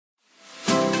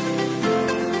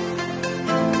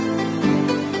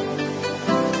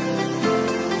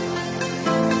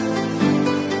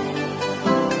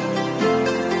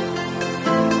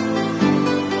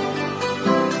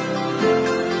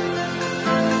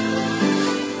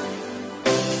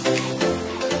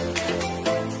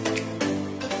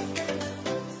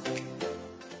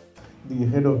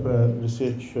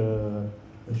message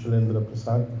Shalendra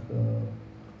Prasad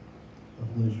of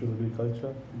Ministry of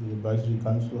Agriculture, the Advisory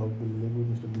Council of Bilalevu,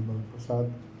 Mr. Bilalevu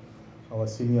Prasad, our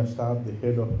senior staff, the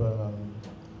head of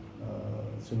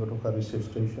Sigatoka Research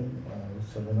Station,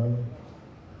 Mr. Vinal,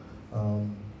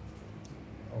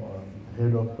 our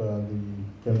head of the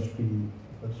chemistry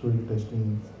soil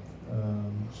testing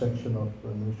section of the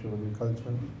Ministry of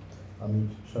Agriculture, Amit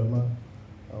Sharma,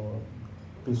 our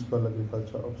principal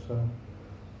agriculture officer,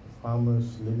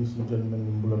 farmers, ladies and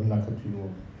gentlemen, Bulam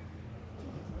Nakatiyo,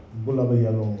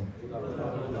 Bulabayalong,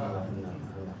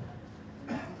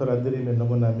 Taradiri me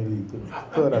namuna mili,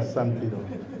 Tara Santiro.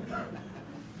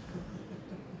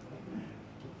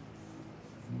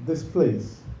 This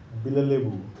place,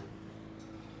 Bilalevu,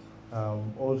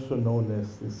 also known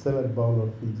as the Salad Bowl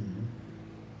of Fiji,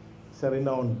 is a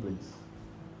renowned place.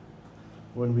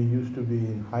 When we used to be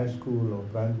in high school or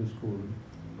primary school,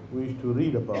 we used to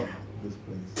read about this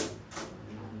place.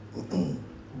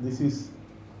 This is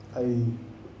a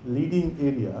leading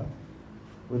area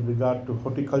with regard to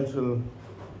horticultural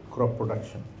crop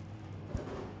production.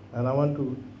 And I want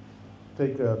to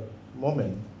take a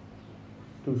moment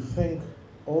to thank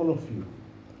all of you,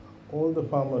 all the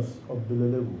farmers of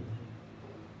Bilalevu,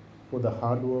 for the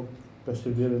hard work,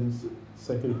 perseverance,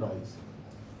 sacrifice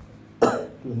to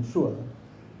ensure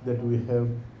that we have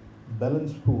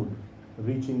balanced food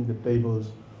reaching the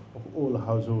tables of all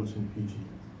households in Fiji.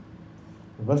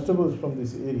 Vegetables from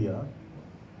this area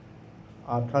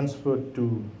are transferred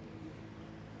to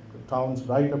the towns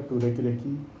right up to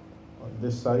Reki on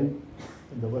this side,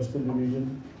 in the Western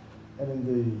Division, and in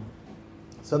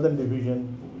the Southern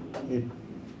Division, it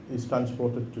is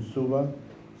transported to Suva,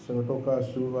 Sigatoka,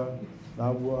 Suva,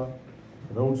 Navua,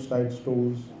 roadside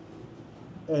stores,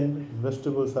 and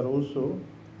vegetables are also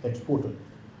exported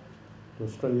to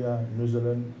Australia, New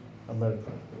Zealand,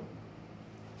 America.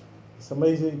 It's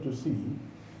amazing to see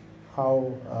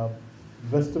how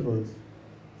vegetables,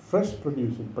 fresh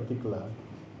produce in particular,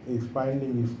 is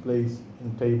finding its place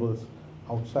in tables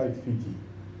outside Fiji,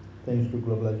 thanks to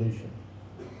globalization.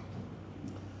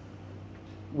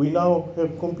 We now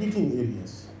have competing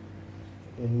areas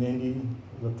in Nandi,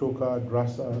 Latoka,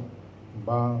 Drasa,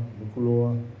 Ba,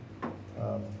 Bukuloa,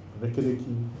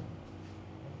 Rekereki,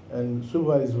 and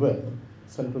Suva as well,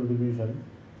 Central Division,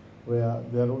 where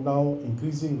there are now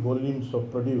increasing volumes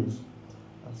of produce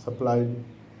supplied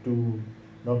to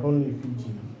not only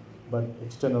Fiji, but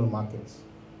external markets.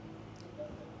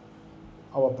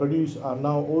 Our produce are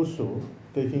now also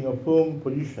taking a firm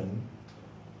position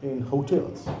in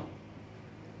hotels.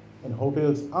 And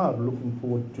hotels are looking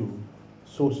forward to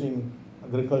sourcing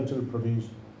agricultural produce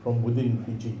from within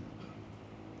Fiji.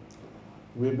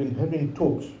 We've been having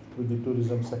talks with the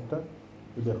tourism sector,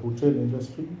 with the hotel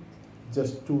industry.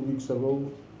 Just 2 weeks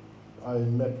ago, I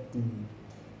met the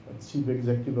Chief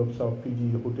Executive of South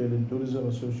Fiji Hotel and Tourism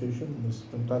Association, Ms.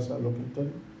 Pantasa Lokington,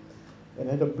 and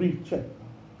had a brief chat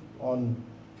on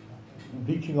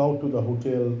reaching out to the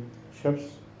hotel chefs,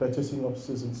 purchasing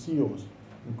officers and CEOs,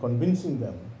 and convincing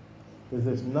them that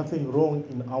there's nothing wrong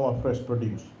in our fresh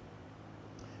produce.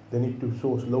 They need to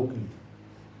source locally.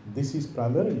 This is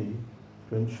primarily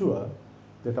to ensure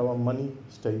that our money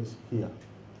stays here.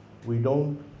 We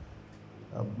don't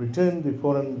return the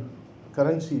foreign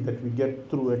currency that we get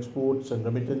through exports and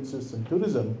remittances and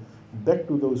tourism back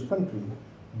to those countries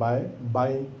by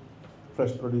buying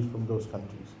fresh produce from those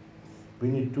countries. We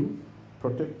need to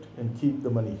protect and keep the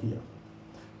money here.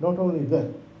 Not only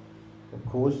that, of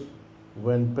course,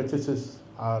 when purchases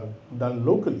are done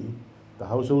locally, the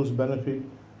households benefit,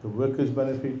 the workers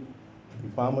benefit, the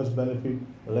farmers benefit,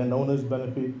 the landowners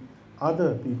benefit,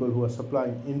 other people who are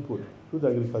supplying input to the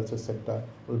agriculture sector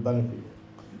will benefit.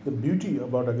 The beauty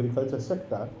about agriculture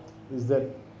sector is that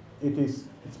its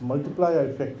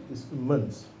multiplier effect is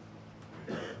immense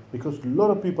because a lot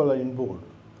of people are involved.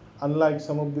 Unlike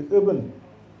some of the urban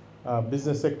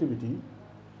business activity,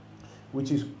 which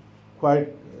is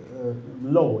quite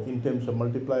low in terms of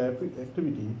multiplier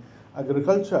activity,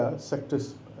 agriculture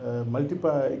sector's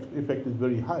multiplier effect is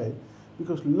very high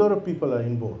because a lot of people are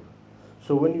involved.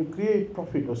 So when you create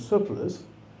profit or surplus,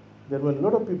 then when a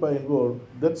lot of people are involved,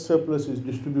 that surplus is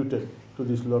distributed to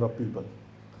this lot of people.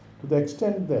 To the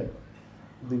extent that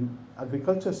the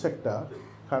agriculture sector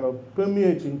kind of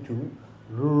permeates into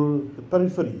rural, the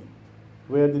periphery,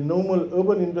 where the normal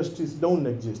urban industries don't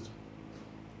exist.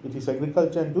 It is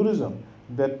agriculture and tourism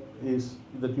that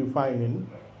you find in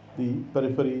the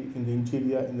periphery, in the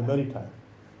interior, in the maritime.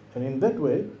 And in that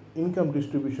way, income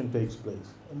distribution takes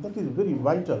place. And that is very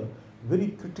vital, very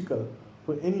critical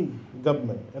for any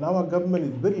government. And our government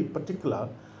is very particular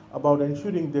about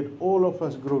ensuring that all of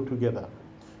us grow together.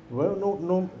 Well,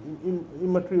 no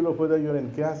immaterial of whether you're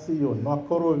in Kiasi or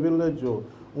Nakoro village or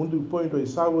Undu Point or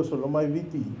Isagos or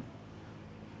Lomaiviti,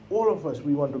 all of us,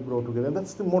 we want to grow together. And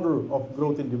that's the model of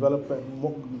growth and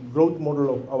development, growth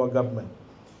model of our government.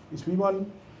 Is we want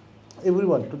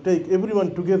everyone to take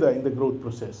everyone together in the growth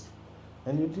process.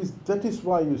 And that is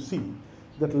why you see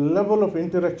that level of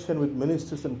interaction with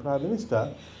ministers and prime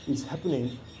minister is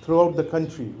happening throughout the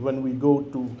country when we go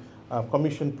to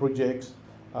commission projects,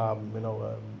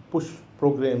 push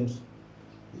programs,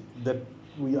 that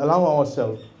we allow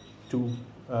ourselves to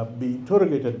be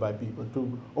interrogated by people,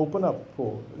 to open up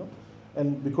for,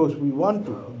 and because we want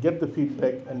to get the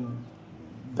feedback, and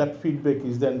that feedback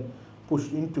is then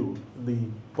pushed into the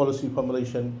policy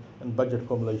formulation and budget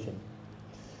formulation.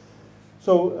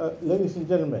 So, ladies and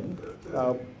gentlemen,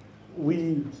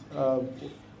 we,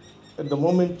 at the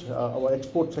moment, our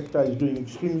export sector is doing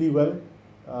extremely well.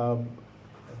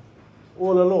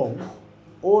 All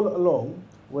along,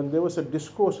 when there was a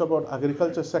discourse about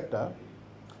agriculture sector,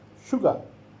 sugar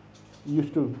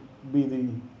used to be the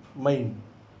main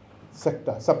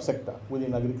sector, subsector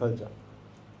within agriculture.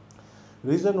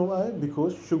 Reason why?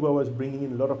 Because sugar was bringing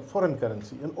in a lot of foreign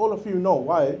currency. And all of you know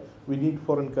why we need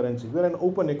foreign currency. We're an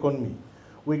open economy.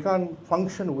 We can't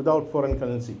function without foreign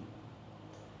currency.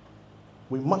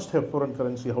 We must have foreign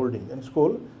currency holding, and it's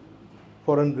called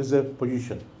foreign reserve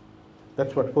position.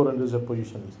 That's what foreign reserve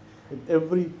position is. At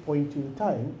every point in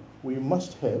time, we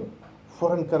must have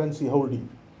foreign currency holding.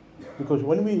 Because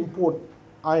when we import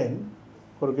iron,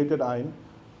 corrugated iron,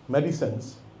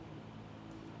 medicines,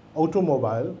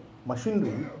 automobile,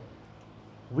 machinery,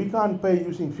 we can't pay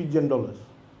using Fijian dollars.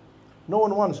 No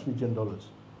one wants Fijian dollars.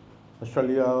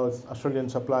 Australian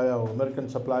supplier or American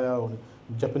supplier or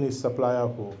Japanese supplier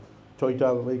for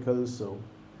Toyota vehicles, so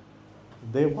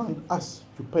they want us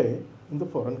to pay in the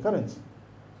foreign currency.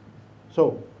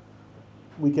 So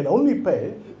we can only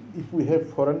pay if we have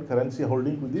foreign currency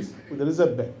holding with the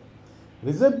Reserve Bank.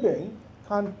 Reserve Bank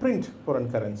can't print foreign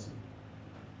currency.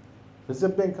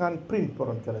 Reserve Bank can't print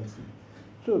foreign currency.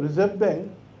 So Reserve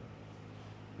Bank,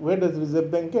 where does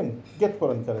Reserve Bank get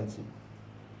foreign currency?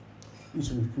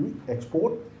 Is if we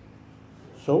export,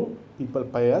 so people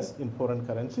pay us in foreign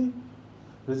currency,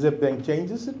 Reserve Bank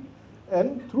changes it,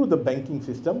 and through the banking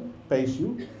system pays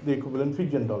you the equivalent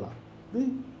Fijian dollar,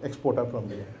 the exporter from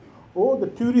there. Or the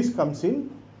tourist comes in,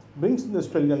 brings in the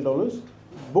Australian dollars,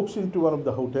 books into one of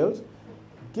the hotels,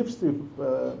 gives the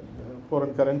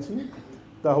foreign currency,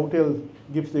 the hotel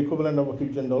gives the equivalent of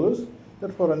Fijian dollars,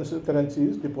 that foreign currency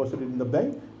is deposited in the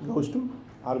bank, goes to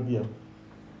RBF.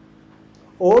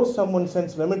 Or someone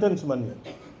sends remittance money,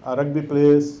 rugby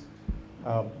players,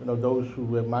 those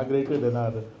who have migrated and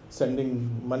are sending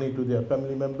money to their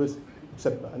family members,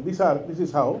 etc. And this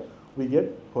is how we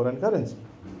get foreign currency.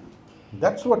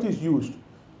 That's what is used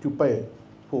to pay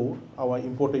for our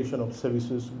importation of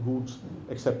services, goods,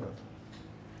 etc.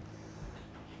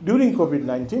 During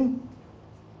COVID-19,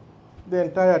 the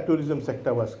entire tourism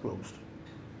sector was closed.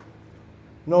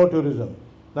 No tourism,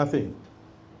 nothing.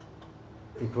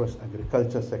 It was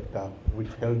agriculture sector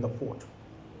which held the fort.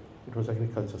 It was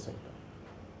agriculture sector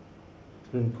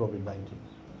during COVID-19.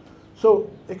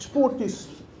 So export is,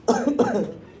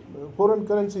 foreign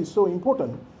currency is so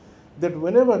important that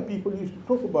whenever people used to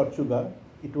talk about sugar,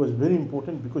 it was very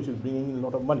important because it was bringing in a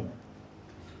lot of money.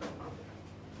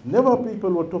 Never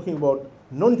people were talking about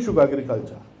non-sugar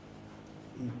agriculture,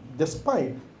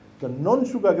 despite the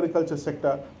non-sugar agriculture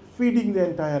sector feeding the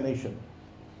entire nation.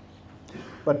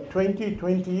 But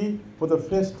 2020, for the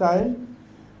first time,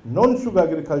 non-sugar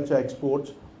agriculture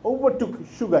exports overtook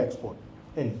sugar export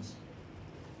earnings.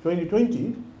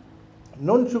 2020,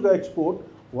 non-sugar export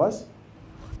was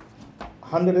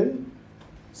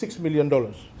 $106 million.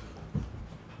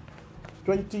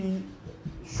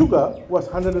 Sugar was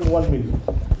 101 million.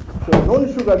 So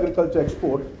non-sugar agriculture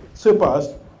export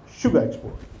surpassed sugar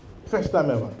export. First time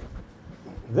ever.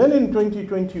 Then in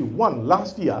 2021,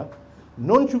 last year,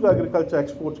 non-sugar agriculture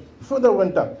exports further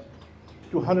went up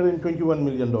to $121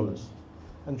 million,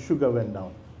 and sugar went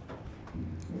down.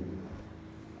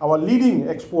 Our leading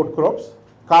export crops,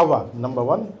 kava number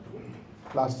 1,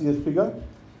 last year's figure,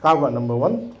 kava number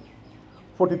 1,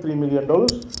 $43 million.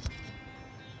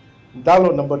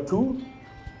 Dalo number 2,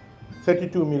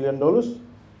 $32 million.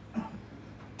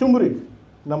 Turmeric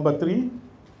number 3,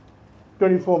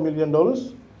 $24 million.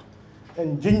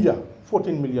 And ginger,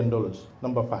 $14 million,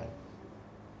 number 5.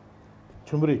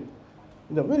 Turmeric,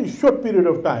 in a very short period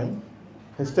of time,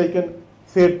 has taken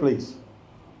third place.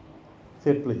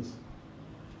 Third place.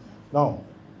 Now,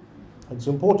 it's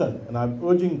important, and I'm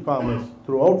urging farmers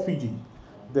throughout Fiji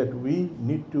that we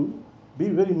need to be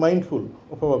very mindful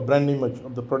of our brand image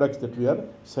of the products that we are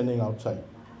sending outside.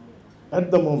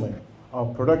 At the moment, our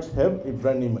products have a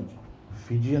brand image.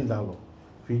 Fijian dalo,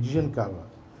 Fijian kava,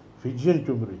 Fijian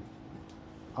turmeric.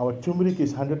 Our turmeric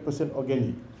is 100%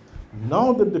 organic.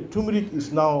 Now that the turmeric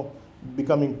is now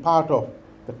becoming part of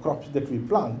the crops that we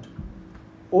plant,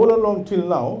 all along till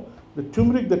now, the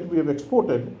turmeric that we have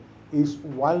exported is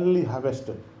wildly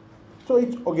harvested. So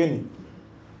it's organic.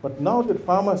 But now that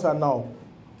farmers are now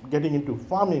getting into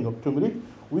farming of turmeric,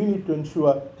 we need to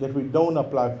ensure that we don't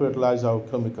apply fertilizer or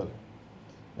chemical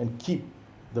and keep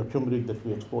the turmeric that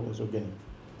we export as organic.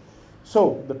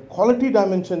 So the quality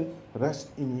dimension rests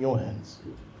in your hands.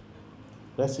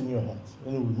 Rests in your hands.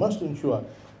 And we must ensure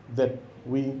that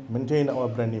we maintain our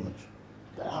brand image.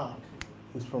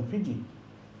 It's from Fiji.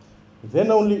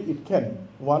 Then only it can,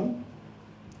 one,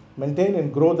 maintain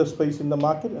and grow the space in the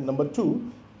market, and number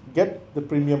two, get the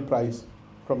premium price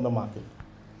from the market.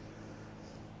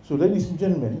 So ladies and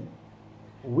gentlemen,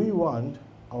 we want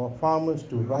our farmers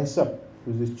to rise up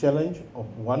to this challenge of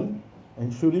one,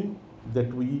 ensuring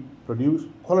that we produce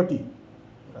quality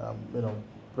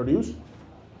produce,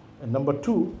 and number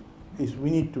two is we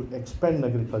need to expand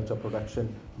agriculture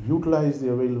production, utilize the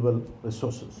available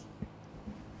resources,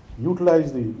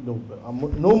 utilize the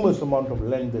enormous amount of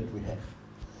land that we have.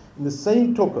 In the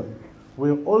same token, we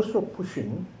are also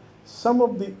pushing some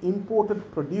of the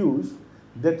imported produce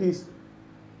that is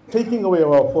taking away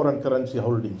our foreign currency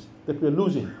holdings that we are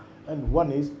losing, and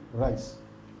one is rice.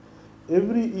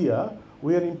 Every year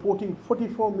we are importing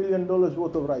 $44 million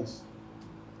worth of rice.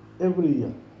 Every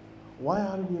year. Why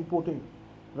are we importing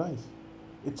rice?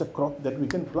 It's a crop that we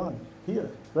can plant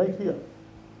here, right here.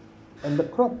 And the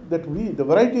crop that the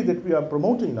variety that we are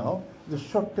promoting now is a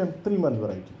short-term 3-month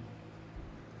variety,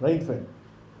 rain-fed.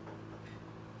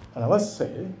 And I must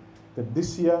say that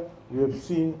this year we have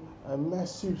seen a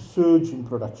massive surge in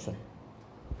production.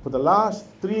 For the last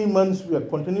 3 months, we are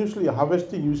continuously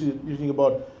harvesting using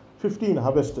about 15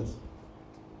 harvesters.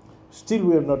 Still,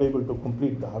 we are not able to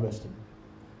complete the harvesting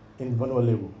in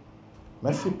Bilalevu.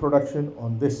 Massive production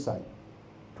on this side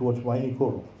towards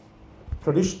Wainikoro.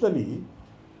 Traditionally,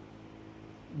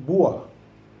 Bua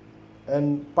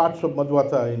and parts of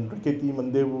Madwata in Raketi,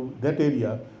 Mandevu, that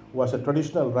area was a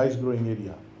traditional rice growing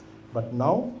area. But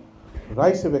now,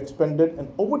 rice have expanded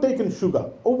and overtaken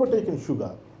sugar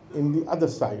in the other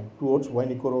side towards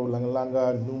Wainikoro,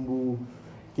 Langalanga, Numbu,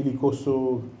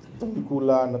 Kilikoso,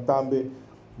 Tandikula, Natambe.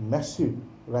 Massive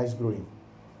rice growing.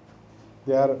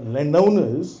 There are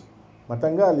landowners,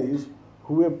 Matangalis,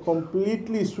 who have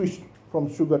completely switched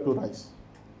from sugar to rice.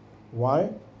 Why?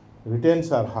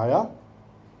 Returns are higher.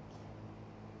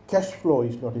 Cash flow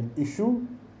is not an issue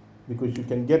because you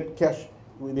can get cash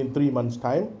within 3 months'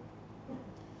 time.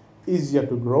 Easier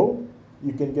to grow.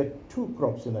 You can get 2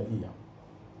 crops in a year,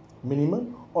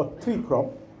 minimum, or 3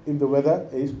 crops if the weather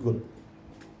is good.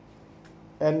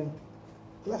 And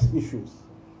less issues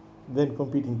than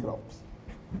competing crops.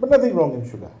 But nothing wrong in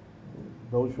sugar.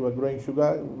 Those who are growing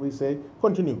sugar, we say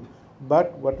continue.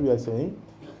 But what we are saying,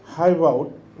 hive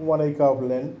out 1 acre of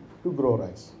land to grow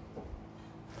rice.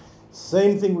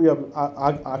 Same thing we are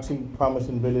asking farmers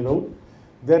in Valley Road,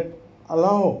 that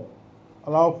allow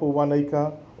for 1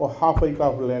 acre or half acre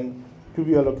of land to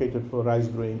be allocated for rice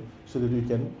growing so that you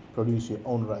can produce your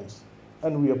own rice.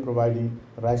 And we are providing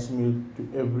rice mill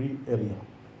to every area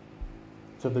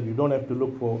so that you don't have to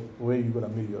look for where you're going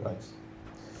to mill your rice.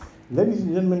 Ladies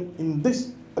and gentlemen, in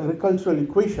this agricultural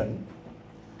equation,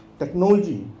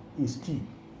 technology is key.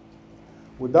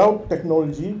 Without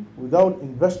technology, without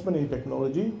investment in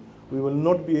technology, we will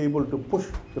not be able to push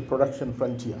the production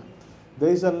frontier. There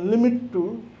is a limit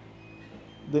to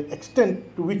the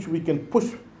extent to which we can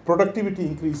push productivity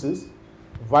increases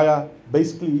via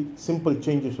basically simple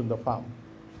changes on the farm.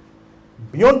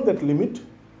 Beyond that limit,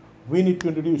 we need to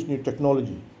introduce new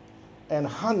technology,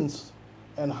 enhance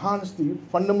the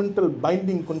fundamental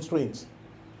binding constraints.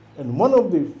 And one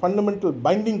of the fundamental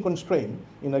binding constraints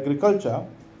in agriculture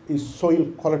is soil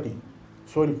quality,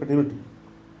 soil fertility.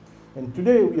 And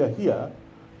today we are here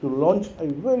to launch a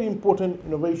very important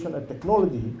innovation and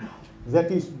technology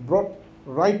that is brought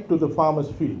right to the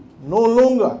farmer's field. No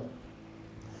longer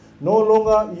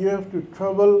you have to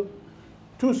travel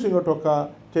to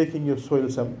Sigatoka taking your soil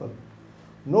sample.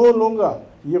 No longer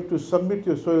you have to submit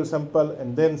your soil sample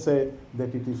and then say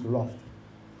that it is lost.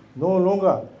 No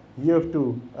longer you have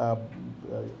to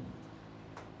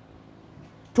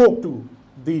talk to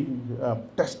the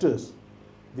testers,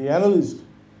 the analysts,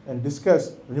 and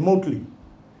discuss remotely.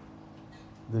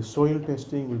 The soil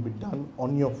testing will be done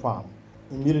on your farm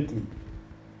immediately.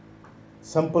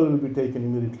 Sample will be taken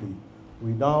immediately.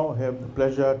 we now have the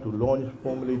pleasure to launch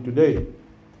formally today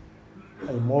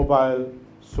a mobile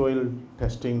soil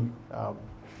testing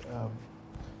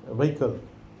vehicle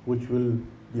which will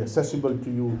be accessible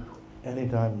to you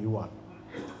anytime you want.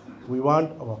 We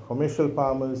want our commercial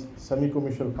farmers,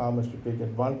 semi-commercial farmers to take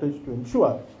advantage to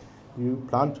ensure you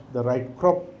plant the right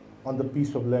crop on the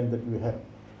piece of land that you have.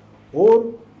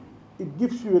 Or it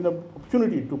gives you an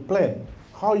opportunity to plan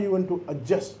how you want to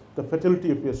adjust the fertility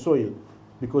of your soil,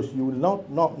 because you will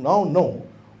now know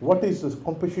what is the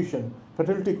composition,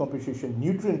 fertility composition,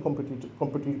 nutrient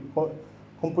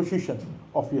composition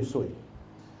of your soil.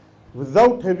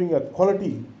 Without having a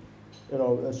quality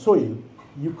soil,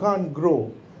 you can't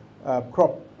grow a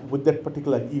crop with that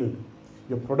particular yield.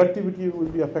 Your productivity will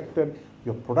be affected,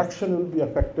 your production will be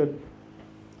affected,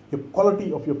 your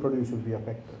quality of your produce will be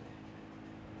affected.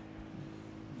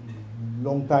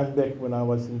 Long time back when I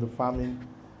was in the farming,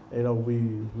 we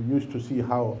used to see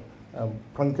how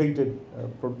truncated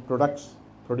products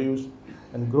produced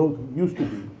and growth used to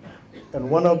be. And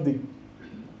one of the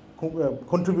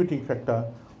contributing factor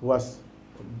was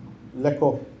lack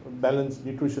of balanced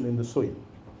nutrition in the soil.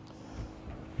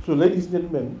 So ladies and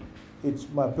gentlemen, it's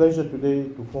my pleasure today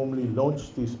to formally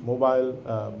launch this mobile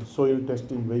soil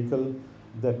testing vehicle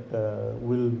that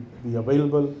will be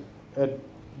available at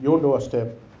your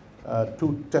doorstep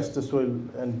to test the soil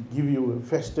and give you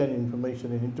first-hand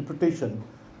information and interpretation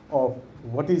of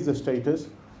what is the status,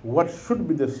 what should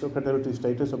be the fertility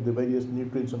status of the various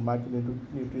nutrients and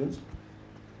micronutrients,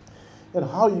 and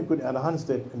how you could enhance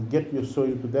that and get your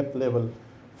soil to that level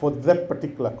for that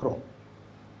particular crop.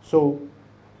 So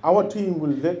our team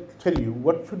will tell you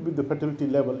what should be the fertility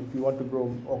level if you want to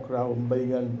grow okra or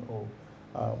baygan or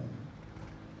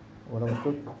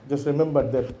whatever. Just remember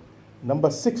that number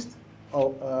 6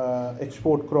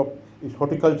 export crop is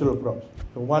horticultural crops.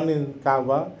 So 1 is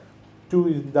kava, 2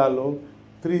 is dalo,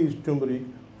 3 is turmeric,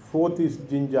 4th is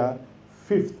ginger,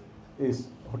 5th is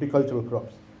horticultural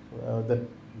crops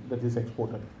that is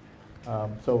exported.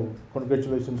 So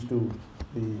congratulations to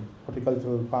the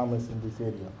horticultural farmers in this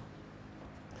area.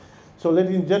 So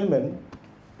ladies and gentlemen,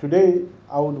 today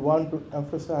I would want to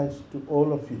emphasize to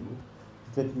all of you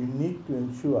that you need to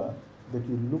ensure that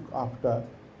you look after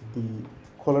the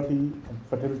quality and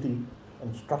fertility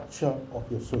and structure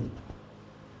of your soil.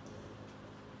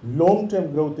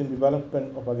 Long-term growth and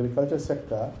development of agriculture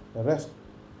sector rests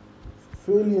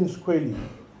fairly and squarely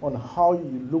on how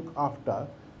you look after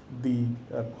the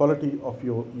quality of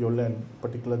your land,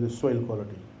 particularly the soil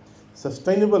quality.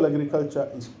 Sustainable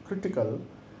agriculture is critical,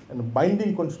 and a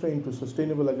binding constraint to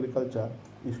sustainable agriculture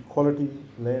is quality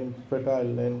land, fertile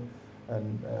land,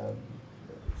 and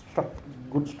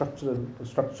good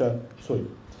structure soil.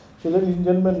 So ladies and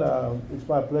gentlemen, it's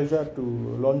my pleasure to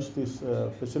launch this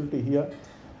facility here,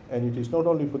 and it is not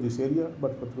only for this area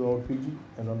but for throughout Fiji,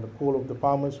 and on the call of the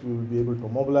farmers we will be able to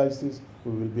mobilize this.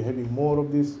 We will be having more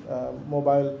of this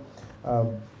mobile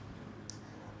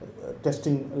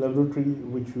testing laboratory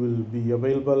which will be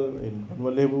available in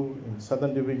Bilalevu, in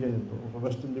Southern Division, in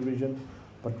Western Division,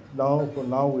 but for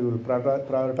now we will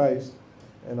prioritize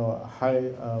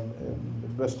high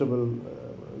vegetable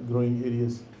growing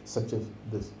areas such as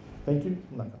this. Thank you.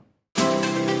 Naka.